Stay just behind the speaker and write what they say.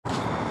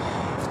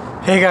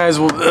Hey guys,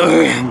 oh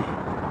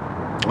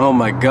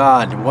my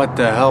god, what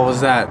the hell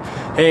was that?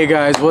 Hey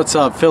guys, what's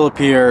up? Philip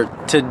here.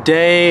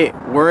 Today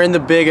we're in the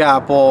Big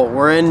Apple,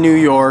 we're in New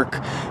York,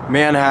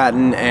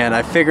 Manhattan, and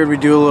I figured we'd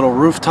do a little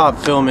rooftop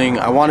filming.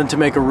 I wanted to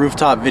make a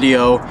rooftop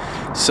video,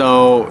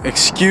 so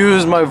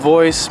excuse my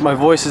voice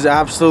is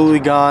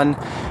absolutely gone.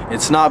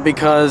 It's not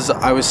because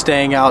I was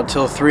staying out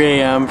till 3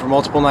 a.m. for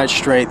multiple nights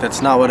straight.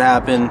 That's not what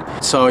happened.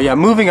 So yeah,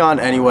 moving on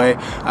anyway,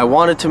 I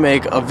wanted to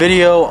make a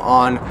video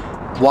on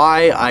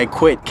why I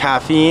quit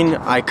caffeine.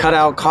 I cut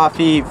out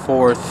coffee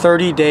for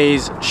 30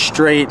 days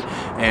straight,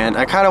 and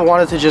I kind of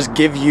wanted to just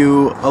give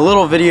you a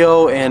little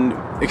video and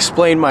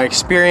explain my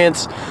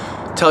experience,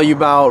 tell you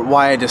about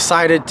why I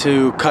decided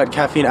to cut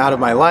caffeine out of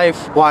my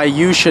life, why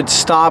you should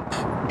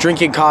stop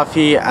drinking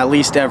coffee at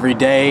least every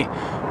day,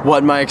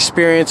 what my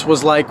experience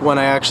was like when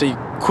I actually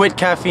quit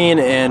caffeine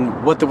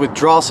and what the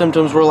withdrawal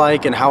symptoms were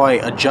like and how I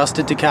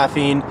adjusted to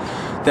caffeine.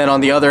 Then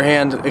on the other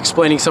hand,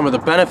 explaining some of the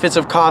benefits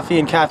of coffee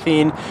and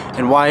caffeine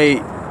and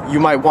why you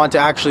might want to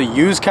actually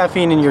use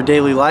caffeine in your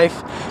daily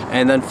life,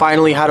 and then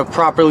finally how to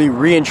properly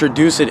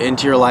reintroduce it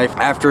into your life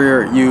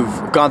after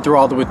you've gone through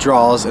all the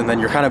withdrawals and then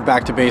you're kind of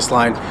back to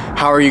baseline.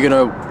 How are you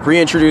going to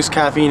reintroduce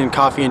caffeine and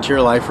coffee into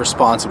your life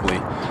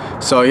responsibly?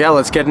 So yeah,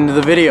 let's get into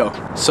the video.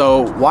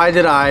 So why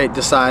did I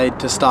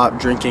decide to stop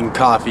drinking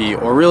coffee,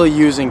 or really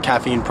using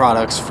caffeine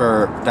products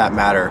for that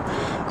matter?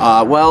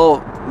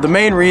 Well, the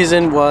main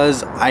reason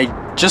was I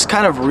just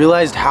kind of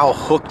realized how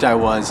hooked I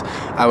was.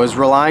 I was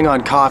relying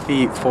on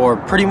coffee for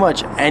pretty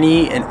much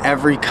any and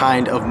every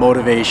kind of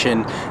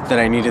motivation that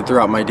I needed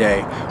throughout my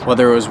day.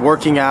 Whether it was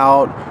working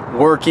out,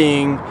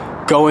 working,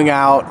 going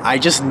out, I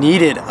just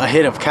needed a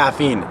hit of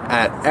caffeine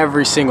at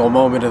every single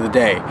moment of the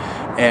day.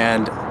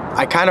 And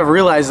I kind of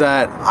realized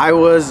that I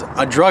was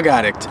a drug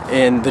addict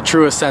in the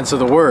truest sense of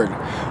the word.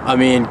 I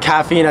mean,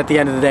 caffeine at the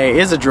end of the day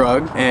is a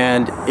drug,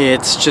 and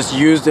it's just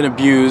used and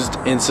abused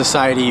in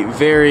society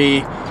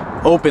very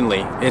openly.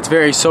 It's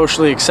very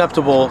socially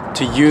acceptable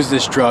to use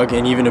this drug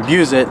and even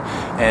abuse it,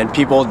 and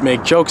people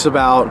make jokes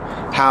about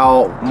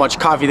how much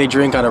coffee they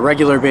drink on a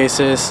regular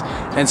basis,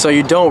 and so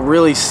you don't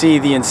really see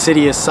the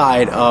insidious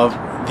side of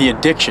the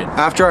addiction.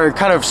 After I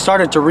kind of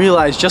started to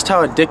realize just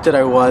how addicted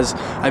I was,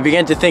 I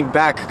began to think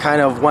back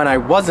kind of when I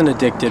wasn't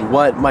addicted,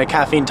 what my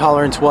caffeine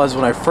tolerance was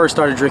when I first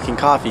started drinking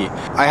coffee.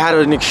 I had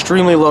an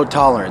extremely low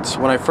tolerance.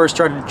 When I first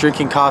started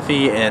drinking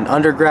coffee in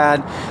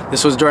undergrad,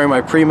 this was during my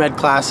pre-med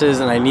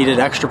classes and I needed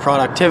extra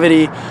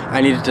productivity.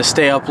 I needed to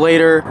stay up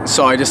later,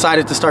 so I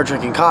decided to start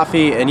drinking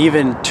coffee, and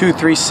even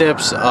 2-3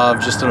 sips of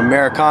just an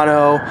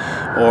Americano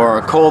or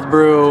a cold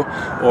brew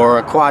or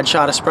a quad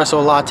shot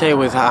espresso latte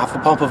with half a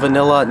pump of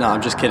vanilla. No,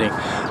 I'm just kidding.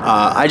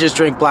 I just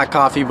drink black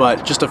coffee,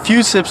 but just a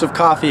few sips of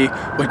coffee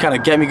would kind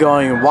of get me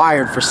going and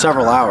wired for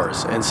several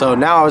hours. And so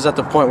now I was at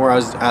the point where I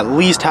was at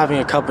least having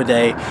a cup a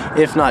day,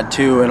 if not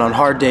 2, and on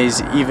hard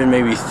days even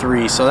maybe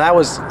 3. So that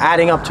was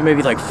adding up to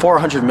maybe like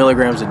 400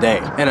 milligrams a day.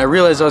 And I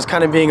realized I was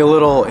kind of being a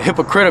little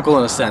hypocritical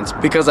in a sense,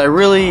 because I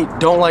really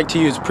don't like to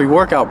use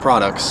pre-workout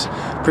products.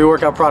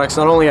 Pre-workout products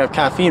not only have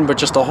caffeine, but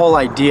just the whole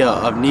idea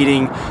of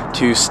needing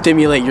to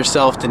stimulate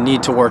yourself to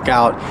need to work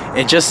out.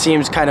 It just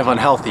seems kind of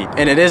unhealthy,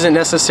 and it isn't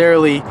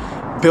necessarily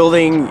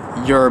building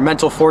your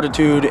mental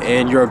fortitude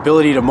and your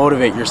ability to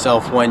motivate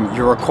yourself when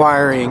you're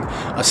requiring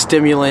a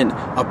stimulant,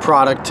 a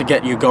product to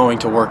get you going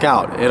to work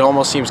out. It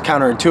almost seems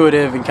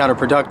counterintuitive and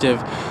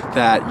counterproductive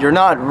that you're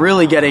not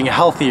really getting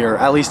healthier,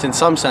 at least in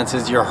some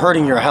senses. You're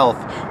hurting your health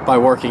by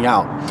working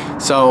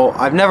out. So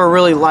I've never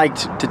really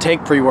liked to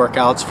take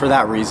pre-workouts for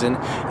that reason,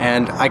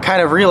 and I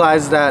kind of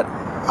realized that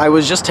I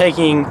was just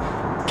taking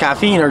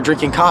caffeine or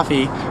drinking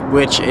coffee,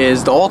 which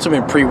is the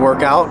ultimate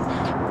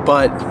pre-workout,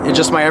 but in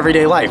just my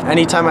everyday life.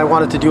 Anytime I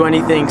wanted to do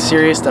anything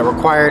serious that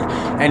required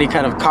any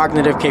kind of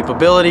cognitive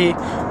capability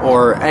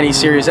or any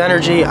serious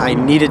energy, I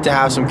needed to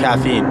have some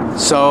caffeine.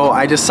 So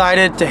I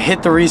decided to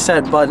hit the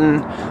reset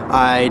button.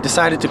 I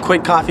decided to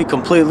quit coffee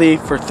completely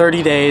for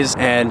 30 days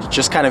and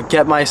just kind of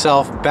get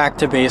myself back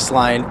to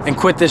baseline and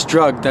quit this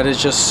drug that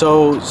is just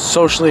so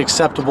socially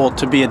acceptable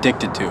to be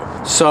addicted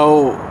to.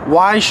 So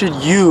why should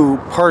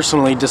you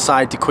personally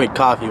decide to quit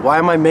coffee? Why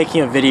am I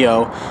making a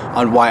video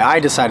on why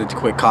I decided to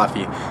quit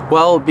coffee?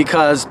 Well,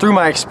 because through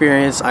my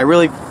experience, I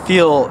really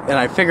feel, and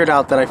I figured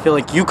out that I feel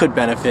like you could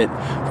benefit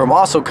from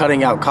also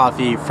cutting out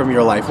coffee from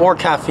your life, or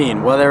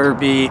caffeine, whether it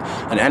be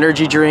an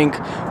energy drink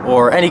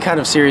or any kind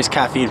of serious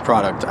caffeine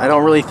product. I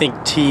don't really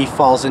think tea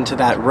falls into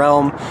that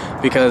realm,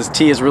 because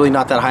tea is really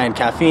not that high in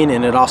caffeine,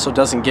 and it also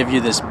doesn't give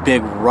you this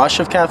big rush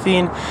of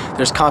caffeine.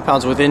 There's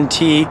compounds within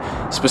tea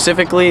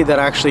specifically that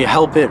actually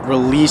help it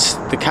release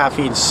the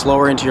caffeine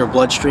slower into your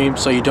bloodstream,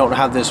 so you don't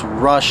have this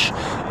rush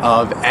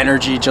of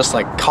energy just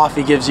like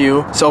coffee gives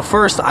you. So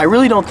first, I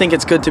really don't think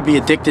it's good to be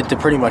addicted to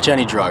pretty much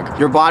any drug.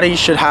 Your body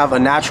should have a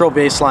natural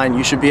baseline.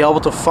 You should be able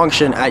to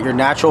function at your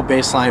natural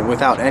baseline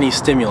without any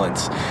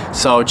stimulants.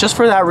 So just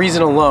for that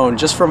reason alone,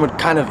 just from a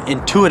kind of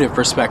intuitive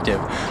perspective,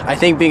 I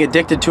think being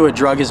addicted to a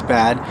drug is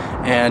bad,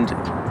 and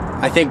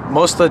I think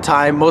most of the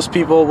time, most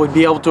people would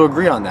be able to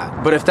agree on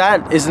that. But if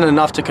that isn't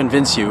enough to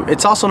convince you,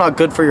 it's also not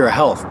good for your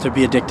health to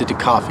be addicted to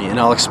coffee, and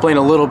I'll explain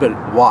a little bit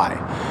why.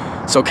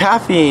 So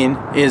caffeine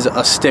is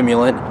a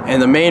stimulant,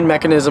 and the main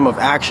mechanism of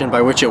action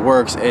by which it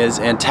works is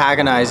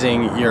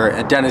antagonizing your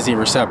adenosine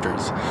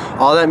receptors.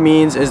 All that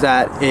means is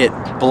that it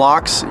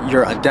blocks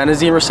your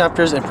adenosine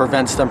receptors and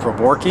prevents them from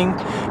working,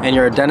 and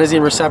your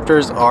adenosine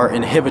receptors are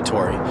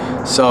inhibitory.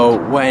 So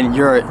when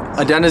your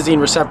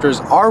adenosine receptors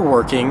are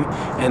working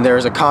and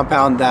there's a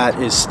compound that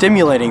is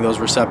stimulating those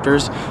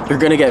receptors, you're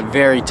going to get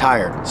very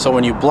tired. So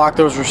when you block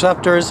those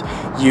receptors,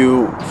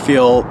 you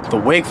feel the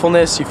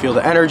wakefulness, you feel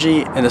the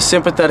energy, and the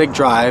sympathetic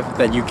drive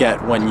that you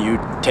get when you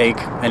take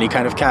any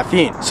kind of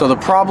caffeine. So the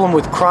problem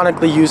with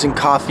chronically using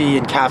coffee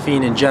and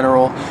caffeine in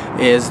general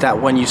is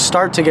that when you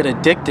start to get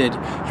addicted,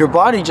 your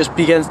body just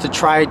begins to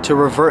try to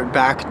revert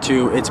back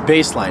to its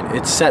baseline,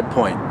 its set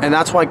point. And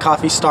that's why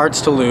coffee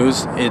starts to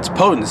lose its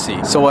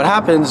potency. So what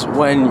happens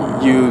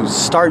when you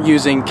start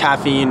using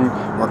caffeine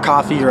or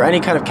coffee or any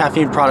kind of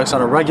caffeine products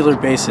on a regular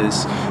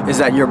basis is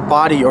that your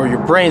body, or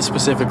your brain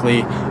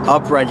specifically,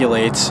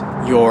 upregulates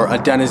your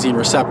adenosine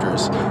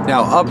receptors.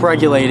 Now,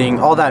 upregulating,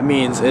 all that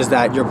means is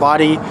that your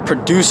body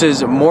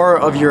produces more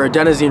of your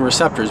adenosine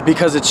receptors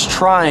because it's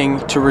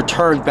trying to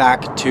return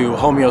back to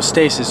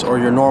homeostasis, or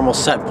your normal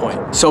set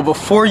point. So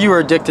before you were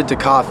addicted to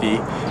coffee,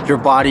 your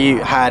body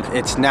had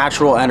its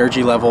natural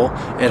energy level.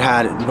 It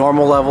had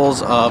normal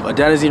levels of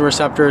adenosine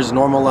receptors,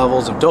 normal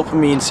levels of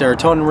dopamine,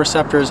 serotonin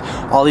receptors,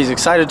 all these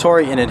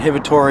excitatory and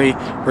inhibitory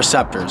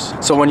receptors.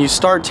 So when you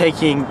start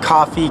taking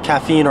coffee,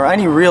 caffeine, or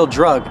any real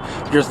drug,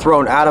 you're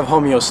thrown out of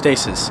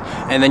homeostasis,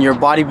 and then your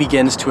body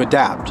begins to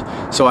adapt.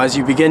 So as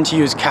you begin to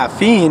use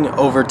caffeine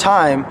over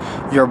time,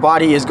 your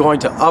body is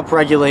going to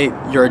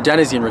upregulate your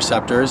adenosine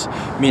receptors,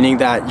 meaning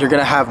that you're going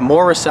to have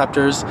more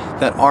receptors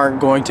that aren't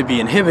going to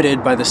be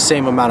inhibited by the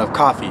same amount of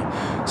coffee.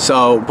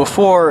 So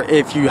before,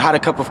 if you had a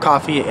cup of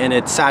coffee and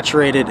it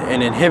saturated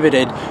and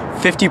inhibited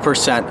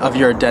 50% of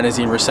your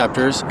adenosine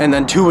receptors, and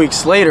then 2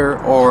 weeks later,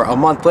 or a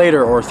month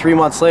later, or 3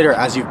 months later,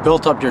 as you've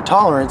built up your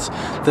tolerance,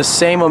 the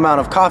same amount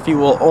of coffee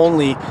will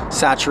only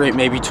saturate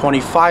maybe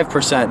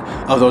 25%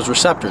 of those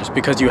receptors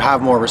because you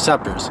have more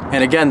receptors.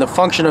 And again, the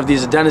function of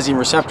these adenosine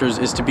receptors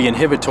is to be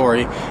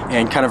inhibitory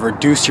and kind of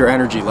reduce your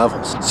energy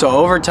levels. So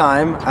over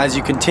time, as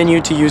you continue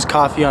to use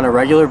coffee on a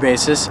regular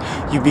basis,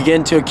 you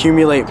begin to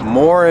accumulate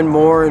more and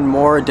more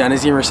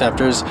adenosine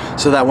receptors,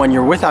 so that when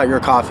you're without your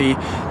coffee,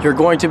 you're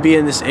going to be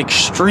in this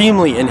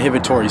extremely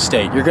inhibitory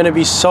state. You're going to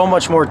be so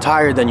much more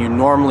tired than you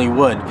normally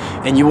would,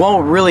 and you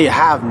won't really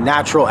have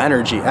natural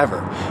energy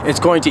ever. It's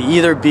going to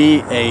either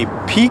be a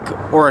peak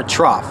or a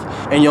trough,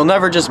 and you'll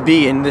never just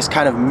be in this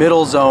kind of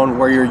middle zone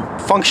where you're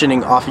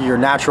functioning off of your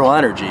natural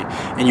energy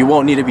and you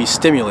won't need to be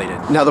stimulated.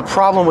 Now, the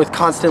problem with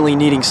constantly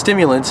needing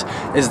stimulants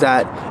is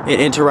that it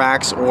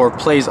interacts or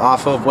plays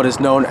off of what is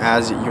known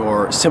as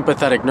your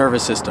sympathetic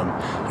nervous system.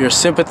 Your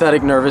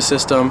sympathetic nervous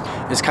system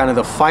is kind of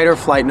the fight or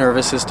flight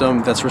nervous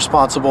system that's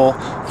responsible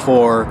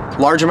for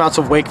large amounts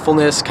of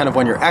wakefulness, kind of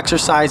when you're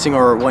exercising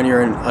or when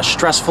you're in a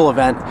stressful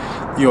event.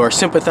 Your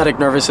sympathetic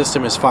nervous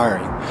system is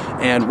firing.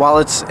 And while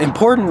it's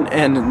important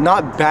and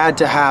not bad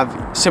to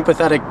have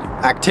sympathetic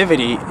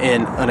activity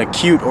in an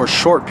acute or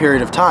short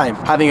period of time,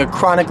 having a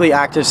chronically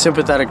active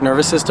sympathetic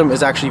nervous system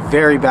is actually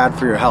very bad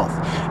for your health.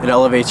 It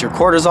elevates your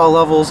cortisol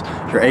levels,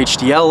 your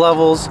HDL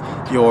levels,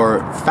 your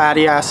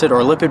fatty acid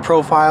or lipid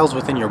profiles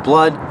within your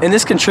blood, and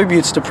this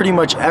contributes to pretty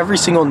much every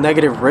single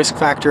negative risk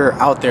factor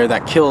out there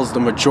that kills the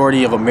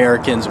majority of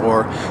Americans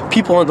or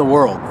people in the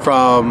world,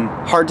 from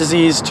heart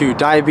disease to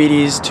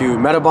diabetes to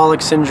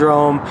metabolic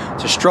syndrome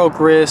to stroke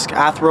risk,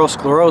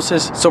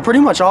 atherosclerosis. So pretty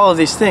much all of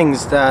these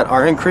things that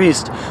are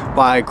increased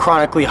by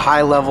chronically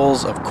high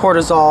levels of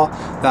cortisol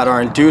that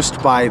are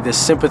induced by this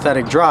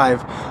sympathetic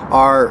drive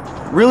are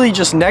really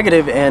just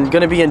negative and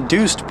going to be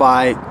induced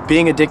by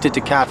being addicted to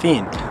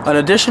caffeine. An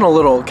additional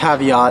little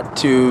caveat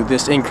to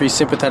this increased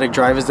sympathetic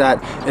drive is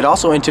that it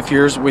also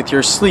interferes with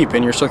your sleep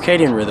and your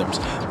circadian rhythms.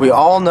 We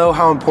all know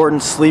how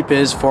important sleep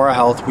is for our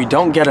health. We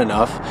don't get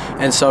enough,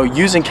 and so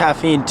using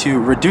caffeine to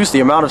reduce the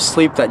amount of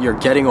sleep that you're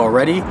getting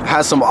already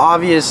has some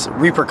obvious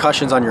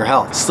repercussions on your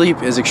health.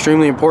 Sleep is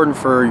extremely important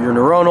for your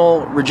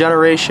neuronal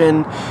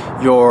regeneration,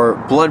 your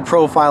blood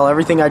profile,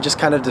 everything I just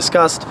kind of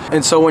discussed.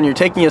 And so when you're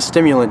taking a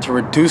stimulant to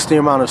reduce the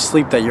amount of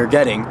sleep that you're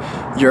getting,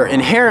 you're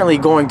inherently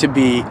going to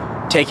be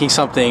taking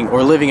something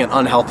or living an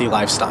unhealthy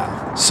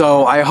lifestyle.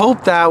 So I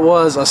hope that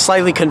was a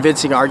slightly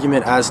convincing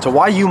argument as to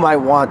why you might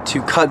want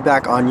to cut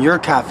back on your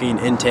caffeine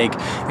intake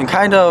and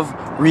kind of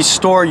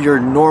restore your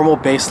normal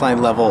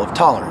baseline level of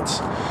tolerance.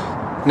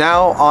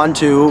 Now on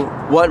to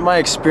what my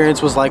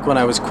experience was like when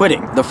I was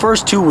quitting. The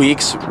first 2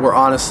 weeks were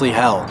honestly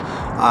hell.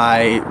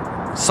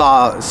 I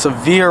saw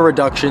severe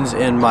reductions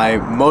in my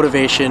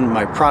motivation,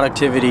 my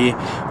productivity,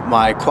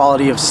 my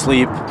quality of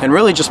sleep, and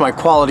really just my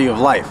quality of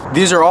life.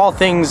 These are all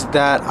things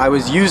that I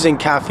was using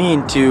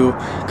caffeine to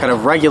kind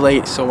of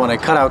regulate. So when I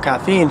cut out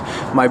caffeine,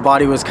 my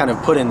body was kind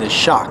of put in this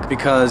shock,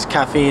 because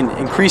caffeine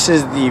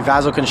increases the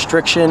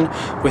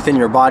vasoconstriction within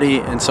your body.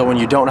 And so when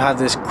you don't have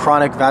this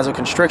chronic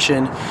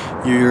vasoconstriction,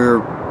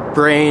 your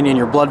brain and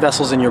your blood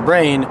vessels in your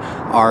brain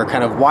are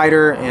kind of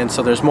wider, and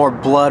so there's more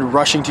blood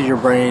rushing to your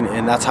brain,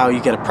 and that's how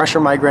you get a pressure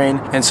migraine.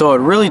 And so it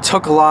really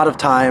took a lot of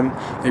time.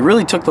 It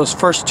really took those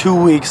first 2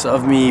 weeks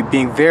of me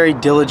being very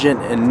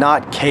diligent and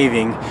not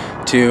caving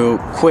to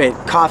quit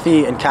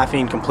coffee and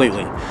caffeine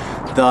completely.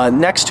 The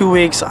next 2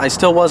 weeks, I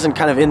still wasn't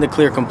kind of in the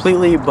clear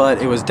completely, but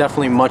it was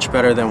definitely much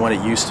better than what it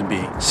used to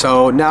be.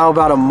 So now,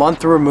 about a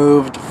month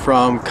removed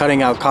from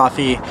cutting out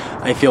coffee,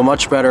 I feel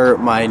much better.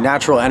 My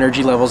natural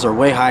energy levels are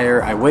way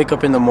higher. I wake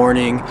up in the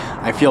morning,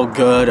 I feel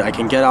good, I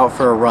can get out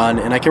for a run,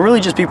 and I can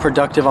really just be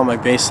productive on my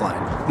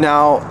baseline.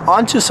 Now,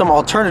 onto some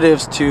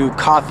alternatives to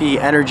coffee,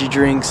 energy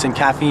drinks, and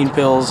caffeine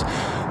pills.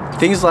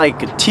 Things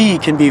like tea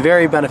can be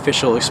very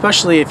beneficial,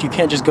 especially if you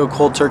can't just go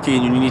cold turkey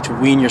and you need to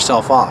wean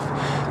yourself off.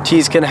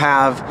 Teas can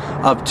have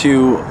up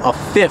to a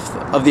fifth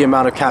of the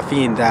amount of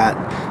caffeine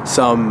that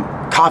some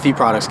coffee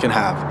products can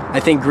have. I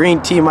think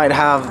green tea might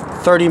have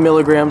 30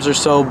 milligrams or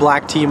so,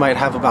 black tea might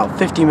have about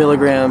 50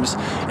 milligrams,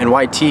 and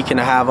white tea can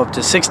have up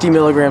to 60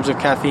 milligrams of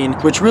caffeine,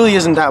 which really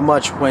isn't that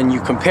much when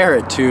you compare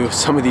it to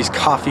some of these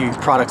coffee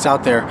products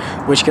out there,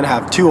 which can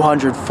have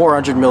 200,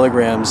 400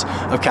 milligrams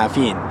of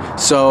caffeine.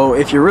 So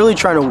if you're really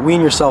trying to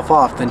wean yourself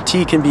off, then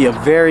tea can be a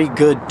very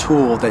good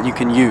tool that you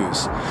can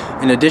use.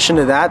 In addition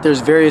to that,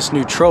 there's various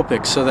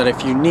nootropics, so that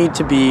if you need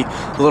to be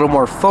a little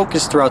more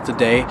focused throughout the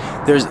day,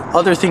 there's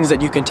other things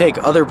that you can take,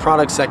 other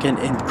products that can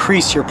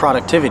increase your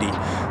productivity.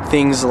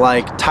 Things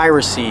like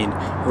tyrosine,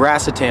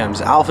 racetams,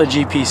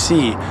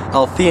 alpha-GPC,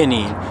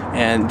 L-theanine,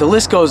 and the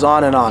list goes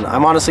on and on.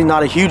 I'm honestly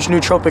not a huge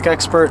nootropic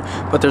expert,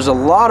 but there's a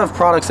lot of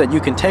products that you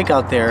can take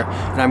out there,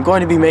 and I'm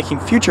going to be making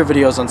future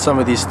videos on some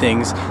of these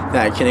things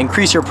that can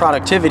increase your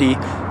productivity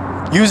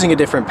using a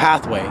different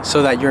pathway,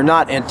 so that you're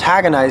not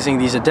antagonizing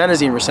these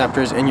adenosine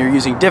receptors and you're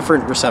using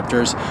different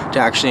receptors to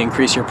actually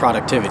increase your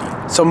productivity.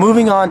 So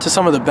moving on to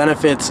some of the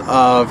benefits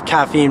of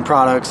caffeine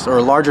products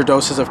or larger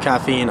doses of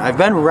caffeine, I've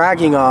been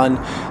ragging on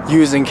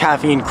using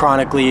caffeine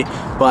chronically,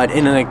 but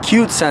in an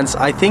acute sense,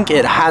 I think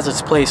it has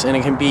its place and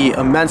it can be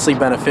immensely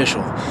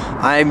beneficial.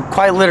 I'm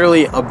quite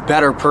literally a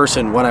better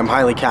person when I'm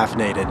highly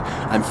caffeinated.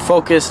 I'm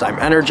focused, I'm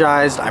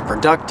energized, I'm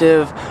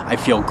productive, I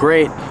feel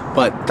great,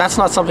 but that's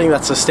not something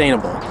that's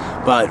sustainable.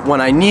 But when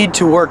I need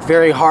to work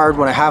very hard,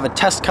 when I have a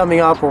test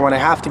coming up, or when I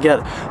have to get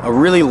a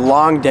really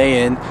long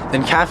day in,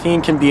 then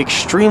caffeine can be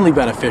extremely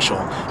beneficial.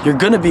 You're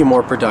gonna be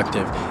more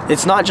productive.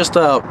 It's not just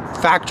a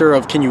factor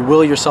of can you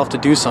will yourself to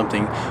do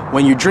something.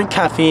 When you drink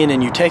caffeine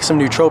and you take some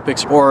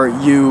nootropics, or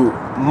you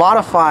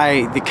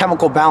modify the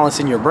chemical balance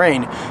in your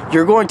brain,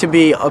 you're going to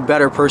be a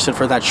better person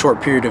for that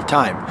short period of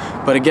time.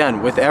 But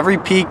again, with every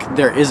peak,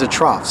 there is a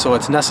trough, so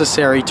it's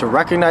necessary to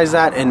recognize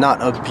that and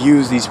not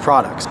abuse these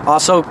products.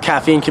 Also,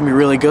 caffeine can be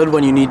really good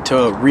when you need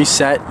to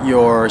reset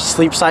your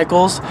sleep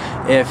cycles.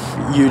 If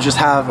you just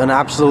have an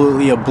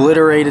absolutely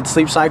obliterated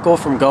sleep cycle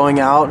from going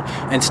out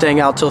and staying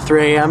out till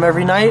 3 a.m.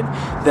 every night,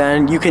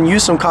 then you can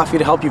use some coffee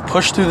to help you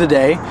push through the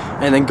day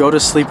and then go to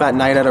sleep at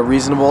night at a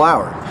reasonable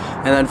hour.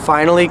 And then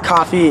finally,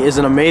 coffee is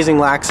an amazing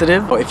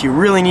laxative. If you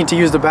really need to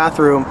use the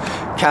bathroom,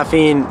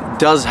 caffeine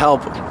does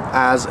help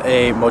as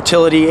a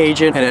motility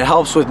agent, and it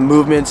helps with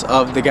movements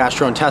of the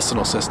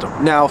gastrointestinal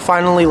system. Now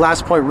finally,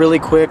 last point really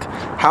quick,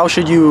 how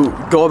should you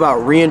go about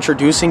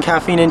reintroducing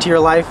caffeine into your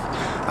life?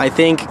 I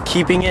think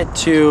keeping it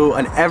to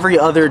an every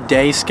other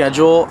day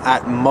schedule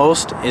at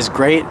most is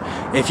great.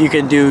 If you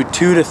can do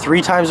 2 to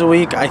 3 times a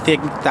week, I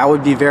think that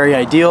would be very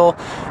ideal.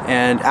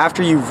 And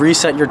after you've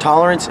reset your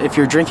tolerance, if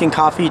you're drinking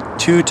coffee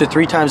 2 to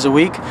 3 times a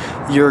week,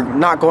 you're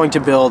not going to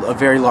build a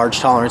very large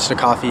tolerance to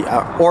coffee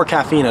or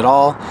caffeine at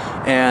all.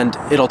 And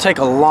it'll take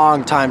a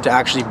long time to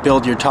actually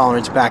build your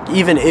tolerance back,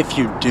 even if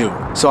you do.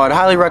 So I'd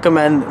highly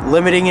recommend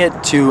limiting it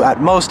to at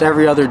most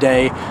every other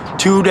day.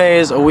 2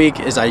 days a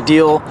week is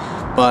ideal.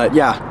 But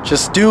yeah,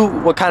 just do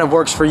what kind of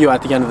works for you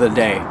at the end of the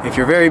day. If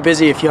you're very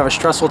busy, if you have a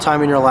stressful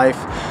time in your life,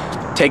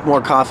 take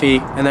more coffee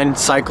and then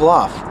cycle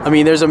off. I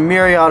mean, there's a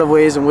myriad of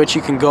ways in which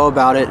you can go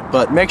about it,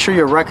 but make sure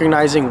you're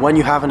recognizing when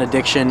you have an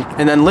addiction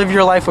and then live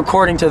your life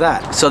according to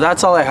that. So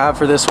that's all I have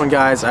for this one,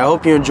 guys. I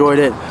hope you enjoyed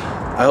it.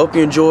 I hope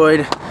you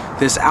enjoyed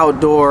this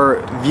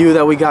outdoor view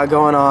that we got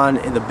going on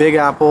in the Big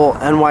Apple,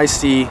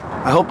 NYC.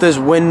 I hope this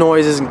wind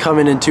noise isn't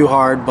coming in too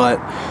hard, but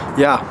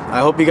yeah, I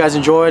hope you guys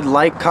enjoyed.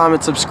 Like,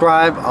 comment,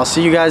 subscribe. I'll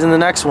see you guys in the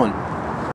next one.